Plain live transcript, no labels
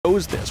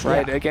knows this,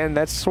 right? Yeah. Again,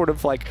 that's sort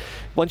of like,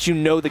 once you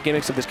know the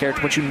gimmicks of this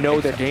character, once you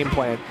know their game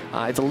plan,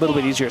 it's a little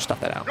bit easier to stuff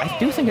that out. I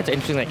do think it's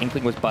interesting that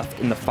Inkling was buffed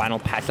in the final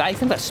patch. I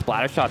think that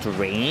Splatter Shot's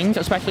range,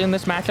 especially in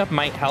this matchup,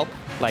 might help.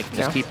 Like,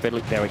 just keep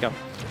Ridley. There we go.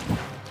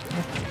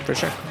 For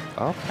sure.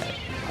 Okay.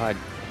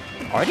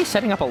 Already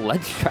setting up a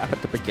ledge trap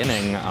at the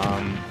beginning.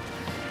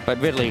 But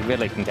Ridley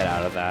can get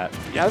out of that.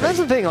 Yeah, that's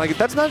the thing. Like,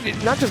 that's not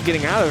just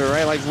getting out of it,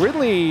 right? Like,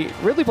 Ridley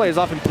players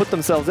often put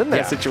themselves in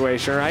that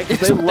situation, right?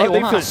 Because they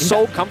feel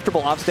so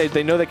comfortable off stage.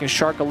 They know they can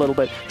shark a little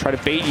bit, try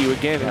to bait you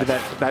again into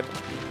that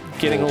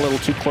getting a little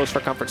too close for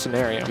comfort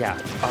scenario.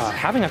 Yeah,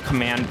 having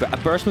a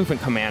burst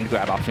movement command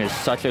grab option is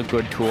such a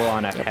good tool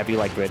on a heavy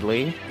like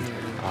Ridley.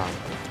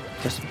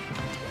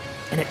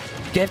 And it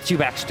gets you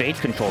back stage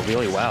control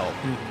really well.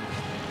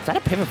 Is that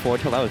a pivot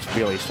forward tilt? That was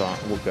really strong.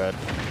 Good.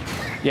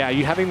 Yeah,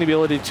 you having the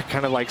ability to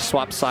kind of like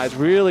swap sides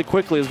really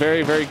quickly is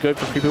very, very good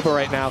for Creepooba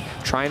right now,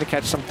 trying to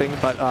catch something.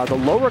 But the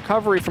low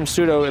recovery from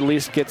Pseudo at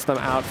least gets them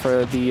out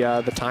for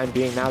the time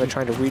being. Now they're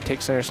trying to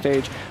retake center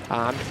stage.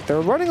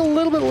 They're running a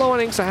little bit low on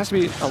Ink, so has to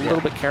be a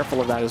little bit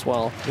careful of that as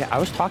well. Yeah, I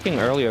was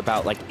talking earlier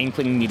about like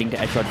Inkling needing to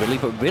edgeguard Ridley,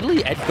 but Ridley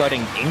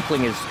edgeguarding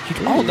Inkling is huge.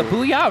 Oh, the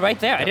booyah right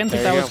there. I didn't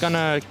think that was going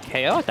to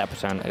KO at that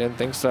percent. I didn't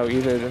think so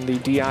either. And the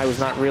DI was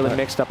not really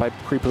mixed up by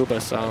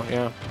Creepooba, so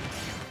yeah.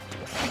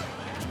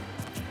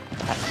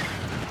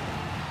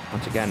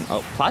 Once again,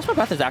 Plasma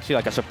Breath is actually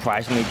like a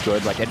surprisingly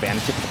good like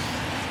advantage.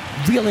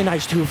 Really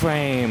nice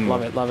two-frame.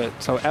 Love it, love it.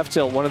 So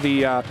F-Tilt, one of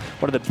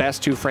the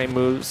best two-frame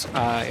moves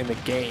in the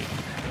game.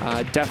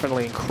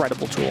 Definitely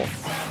incredible tool.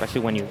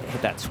 Especially when you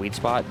hit that sweet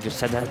spot. Just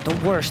said that at the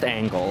worst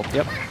angle.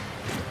 Yep.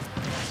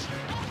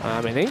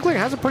 And Inkling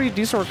has a pretty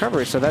decent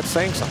recovery, so that's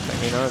saying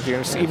something. You know, if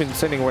you're even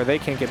sitting where they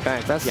can't get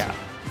back, that's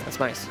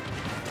nice.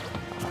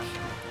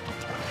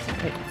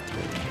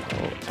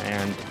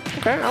 And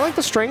okay, I like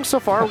the strings so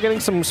far. We're getting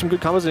some good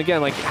combos, and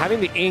again, like having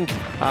the ink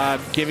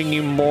giving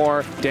you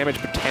more damage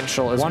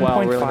potential as well.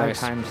 1.5 really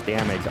times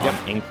damage on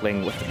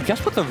Inkling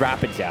just with the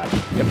rapid jab.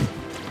 Yep.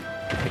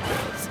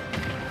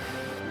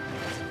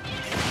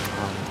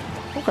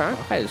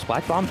 Okay, the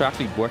splash bombs are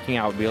actually working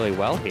out really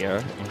well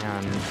here,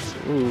 and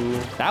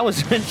that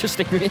was an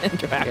interesting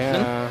interaction.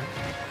 Yeah,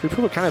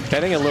 people were kind of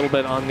betting a little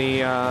bit on the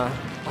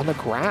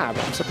grab.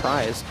 I'm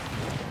surprised.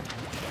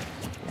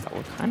 Yeah,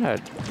 we're kind of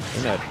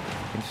in a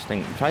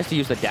interesting. Tries to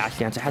use the dash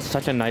dance. It has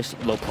such a nice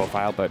low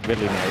profile, but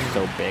Ridley is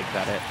so big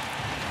that it.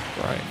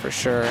 Right, for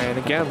sure. And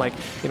again, like,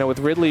 you know, with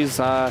Ridley's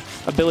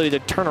ability to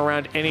turn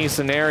around any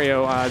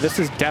scenario, this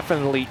is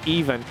definitely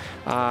even.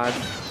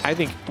 I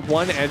think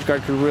one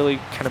edgeguard could really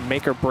kind of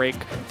make or break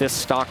this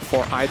stock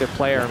for either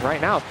player. And right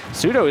now,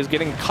 Pseudo is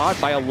getting caught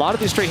by a lot of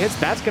these straight hits.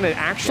 That's going to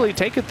actually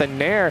take it the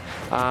Nair.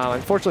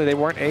 Unfortunately, they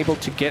weren't able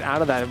to get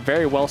out of that.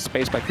 Very well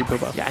spaced by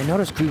Creepooba. Yeah, I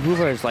noticed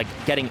Creepooba is like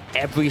getting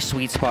every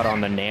sweet spot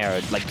on the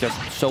Nair, like just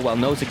so well.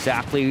 Knows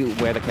exactly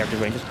where the character's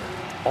range is.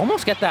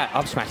 Almost get that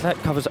up smash. That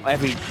covers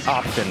every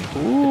option.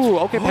 Ooh,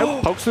 okay,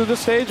 pokes through the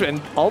stage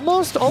and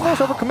almost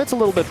overcommits a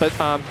little bit, but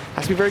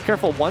has to be very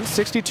careful.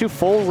 162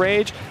 full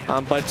rage,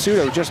 but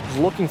Pseudo just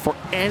looking for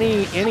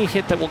any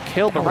hit that will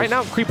kill. But right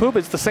now, Creepooba,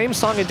 it's the same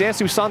song and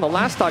dance we saw in the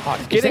last stock,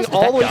 getting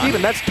all the way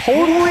even. That's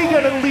totally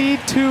going to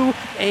lead to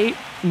a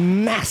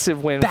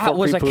massive win for Creepooba. That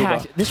was a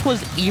catch. This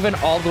was even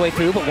all the way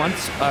through, but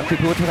once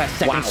Creepooba took that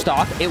second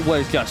stock, it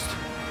was just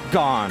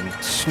gone.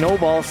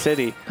 Snowball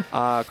City.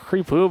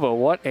 Creepooba,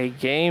 what a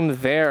game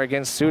there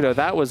against Pseudo.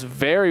 That was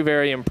very,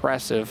 very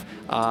impressive.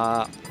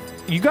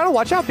 You got to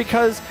watch out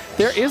because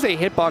there is a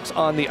hitbox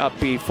on the up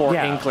B for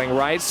Inkling,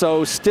 right?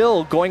 So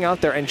still going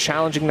out there and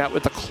challenging that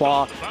with the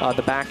claw,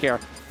 the back air.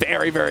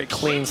 Very, very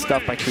clean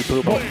stuff by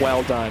Creepooba.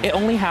 Well done. It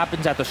only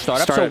happens at the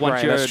startup, so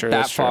once you're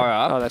that far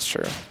up, that's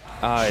true.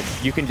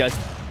 You can just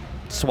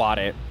swat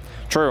it.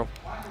 True.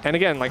 And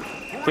again, like,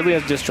 Ridley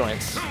has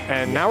disjoints.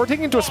 And now we're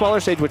taking it to a smaller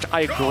stage, which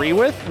I agree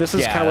with. This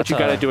is kind of what you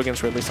got to do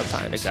against Ridley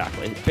sometimes.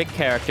 Exactly. Big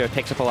character,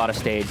 takes up a lot of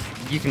stage.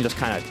 You can just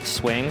kind of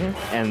swing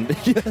and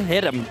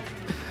hit him.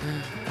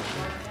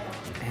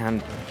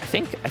 And I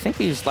think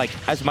he's like,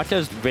 as much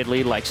as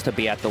Ridley likes to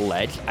be at the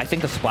ledge, I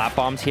think the splat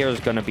bombs here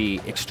is going to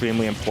be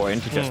extremely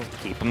important to just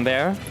keep him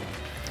there.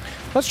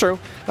 That's true.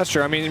 That's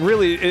true. I mean,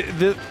 really,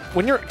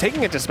 when you're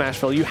taking it to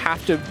Smashville, you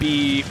have to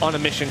be on a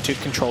mission to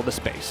control the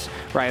space,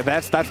 right?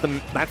 That's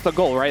the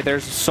goal, right?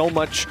 There's so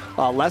much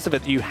less of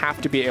it that you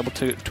have to be able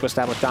to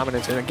establish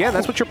dominance. And again,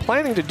 that's what you're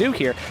planning to do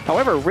here.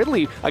 However,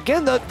 Ridley,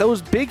 again,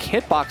 those big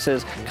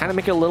hitboxes kind of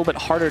make it a little bit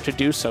harder to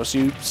do so. So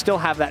you still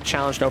have that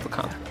challenge to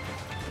overcome.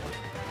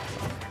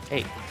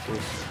 Hey,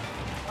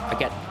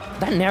 again,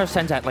 that Nair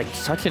sends at like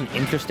such an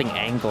interesting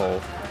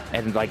angle.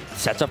 And like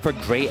sets up for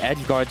great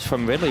edge guards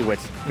from Ridley, which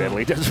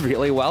Ridley does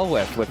really well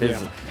with his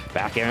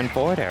back air and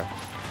forward air.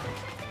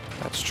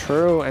 That's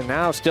true, and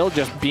now still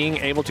just being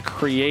able to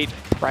create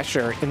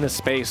pressure in the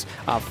space,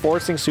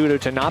 forcing Pseudo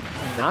to not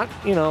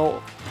you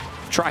know,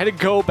 try to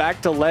go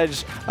back to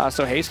ledge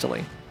so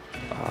hastily.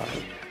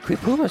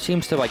 Creepooba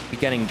seems to like be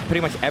getting pretty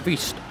much every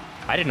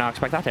I did not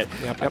expect that hit.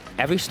 Yep.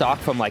 Every stock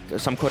from like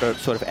some sort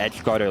of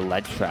edge guard or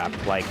ledge trap,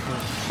 like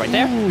right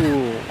there.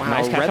 Ooh, wow.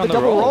 Nice catch read on the the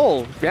double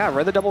roll. roll. Yeah,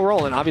 read the double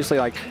roll, and obviously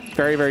like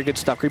very, very good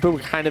stuff.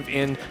 Creepooba kind of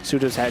in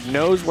Pseudo's head,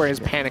 knows where his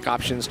panic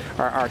options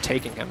are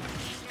taking him.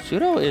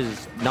 Pseudo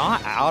is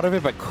not out of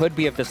it, but could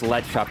be if this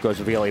ledge trap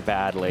goes really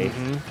badly.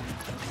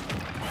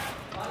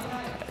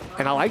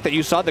 And I like that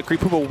you saw that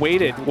Creepooba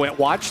waited,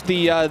 watched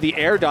the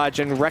air dodge,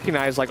 and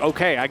recognized like,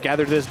 okay, I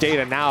gathered this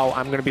data. Now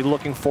I'm going to be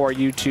looking for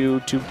you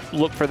to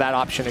look for that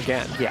option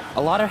again. Yeah,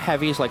 a lot of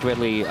heavies like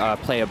Ridley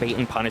play a bait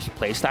and punish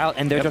playstyle,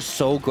 and they're just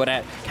so good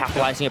at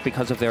capitalizing it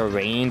because of their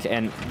range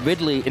and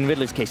in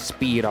Ridley's case,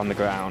 speed on the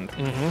ground.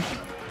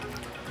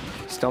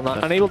 Still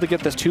not unable to get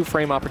this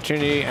 2-frame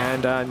opportunity,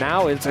 and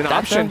now it's an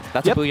option.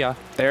 That's a booyah.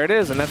 There it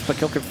is, and that's the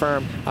kill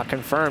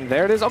confirmed.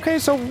 There it is. Okay,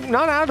 so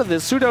not out of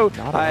this. Pseudo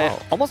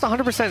almost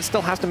 100%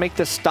 still has to make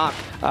this stock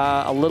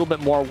a little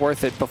bit more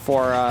worth it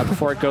before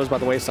it goes by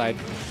the wayside.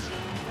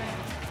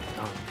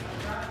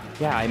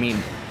 Yeah, I mean,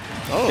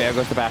 there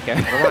goes the back air.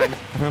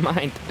 Never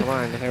mind.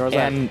 There goes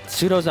that. And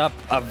Pseudo's up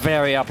a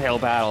very uphill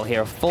battle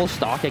here. Full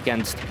stock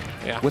against,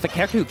 with a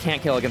character who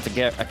can't kill against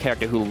a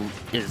character who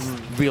is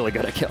really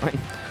good at killing.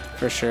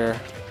 For sure.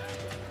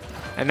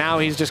 And now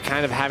he's just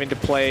kind of having to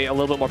play a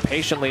little bit more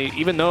patiently,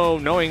 even though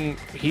knowing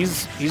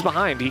he's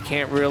behind. He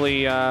can't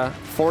really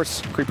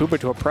force Creepooba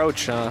to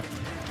approach,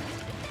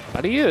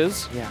 but he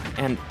is. Yeah,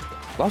 and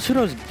while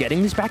Pseudo's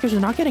getting these backers,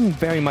 they're not getting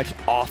very much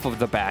off of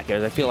the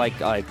backers. I feel like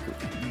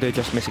they're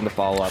just missing the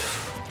follow-up.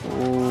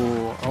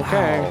 Ooh,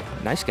 okay. Wow.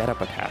 Nice get-up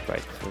attack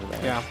right through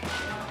there. Yeah.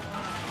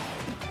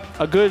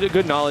 A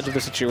good knowledge of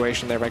the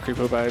situation there by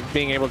Creepooba,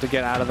 being able to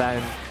get out of that,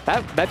 and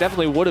that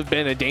definitely would have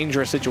been a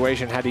dangerous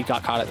situation had he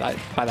got caught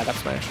by that up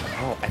smash.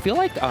 Oh, I feel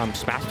like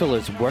Smashville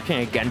is working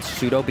against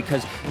Pseudo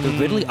because the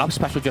Ridley up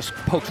special just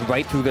pokes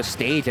right through the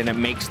stage, and it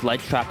makes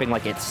ledge trapping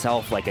like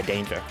itself like a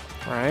danger.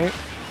 Right.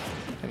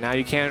 And now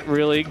you can't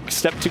really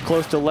step too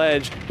close to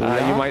ledge. You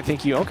might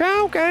think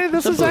okay,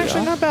 this is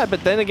actually not bad.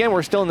 But then again,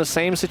 we're still in the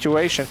same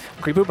situation.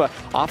 Creepooba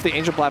off the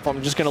Angel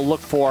platform, just going to look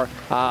for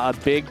a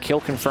big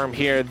kill confirm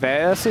here.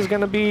 This is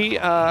going to be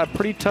a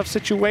pretty tough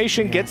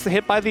situation. Gets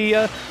hit by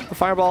the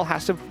fireball,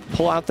 has to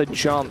pull out the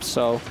jump.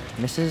 So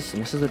misses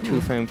a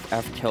 2-frame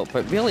F tilt,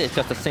 but really it's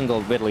just a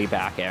single Ridley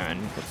back air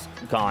and it's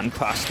gone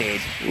cross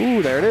stage.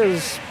 Ooh, there it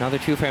is. Another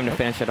 2-frame to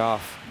finish it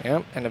off.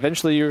 Yep, and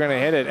eventually you're going to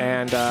hit it,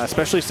 and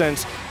especially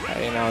since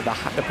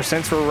the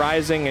percents were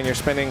rising and you're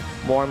spending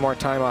more and more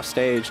time off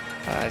stage,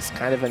 it's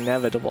kind of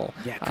inevitable.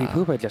 Yeah,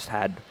 Creepooba just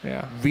had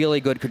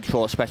really good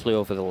control, especially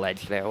over the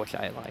ledge there, which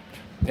I liked.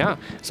 Yeah,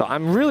 so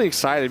I'm really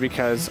excited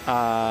because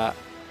I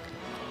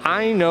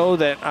know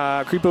that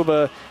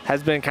Creepooba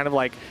has been kind of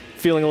like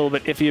feeling a little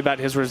bit iffy about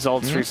his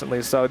results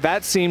recently. So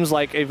that seems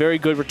like a very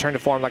good return to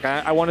form. Like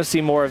I want to see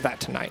more of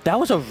that tonight. That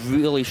was a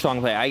really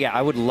strong play.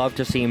 I would love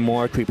to see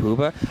more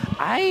Creepooba.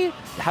 I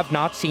have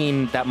not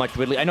seen that much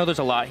Ridley. I know there's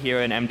a lot here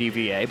in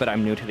MDVA, but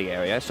I'm new to the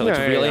area, so it's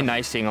really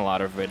nice seeing a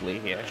lot of Ridley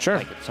here. Sure.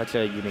 Like, it's such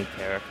a unique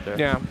character.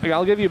 Yeah,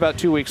 I'll give you about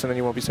 2 weeks and then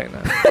you won't be saying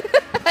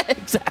that.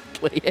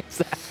 Exactly.